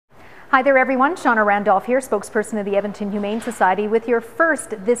Hi there everyone, Shauna Randolph here, spokesperson of the Edmonton Humane Society with your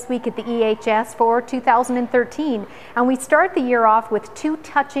first This Week at the EHS for 2013. And we start the year off with two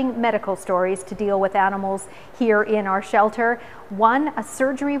touching medical stories to deal with animals here in our shelter. One, a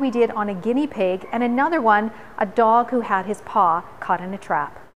surgery we did on a guinea pig, and another one, a dog who had his paw caught in a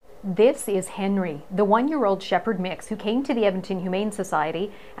trap. This is Henry, the one-year-old shepherd mix who came to the Edmonton Humane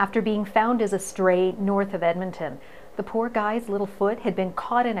Society after being found as a stray north of Edmonton. The poor guy's little foot had been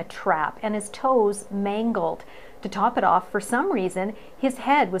caught in a trap and his toes mangled. To top it off, for some reason, his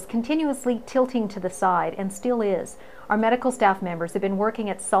head was continuously tilting to the side and still is. Our medical staff members have been working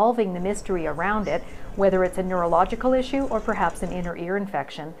at solving the mystery around it, whether it's a neurological issue or perhaps an inner ear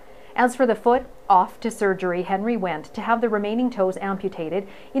infection. As for the foot, off to surgery Henry went to have the remaining toes amputated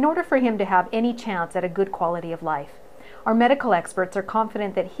in order for him to have any chance at a good quality of life. Our medical experts are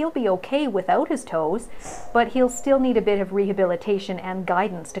confident that he'll be okay without his toes, but he'll still need a bit of rehabilitation and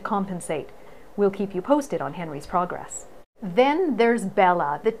guidance to compensate. We'll keep you posted on Henry's progress. Then there's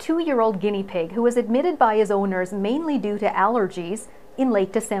Bella, the 2-year-old guinea pig who was admitted by his owners mainly due to allergies in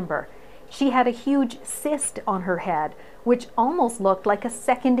late December. She had a huge cyst on her head, which almost looked like a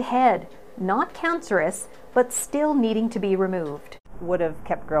second head. Not cancerous, but still needing to be removed. Would have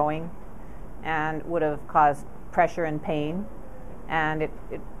kept growing and would have caused pressure and pain, and it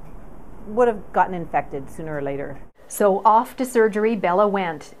would have gotten infected sooner or later. So off to surgery Bella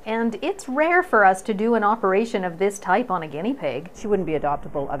went, and it's rare for us to do an operation of this type on a guinea pig. She wouldn't be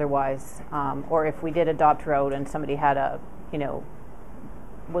adoptable otherwise, or if we did adopt her out and somebody had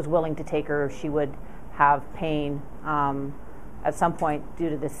was willing to take her, she would have pain at some point due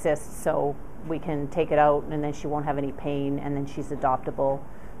to the cyst, so we can take it out and then she won't have any pain, and then she's adoptable.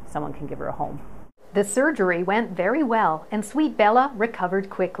 Someone can give her a home. The surgery went very well, and sweet Bella recovered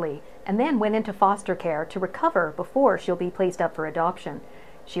quickly and then went into foster care to recover before she'll be placed up for adoption.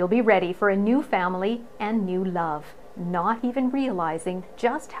 She'll be ready for a new family and new love, not even realizing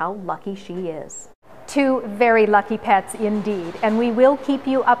just how lucky she is. Two very lucky pets indeed, and we will keep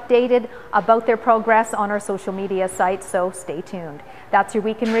you updated about their progress on our social media sites, so stay tuned. That's your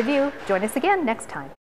Week in Review. Join us again next time.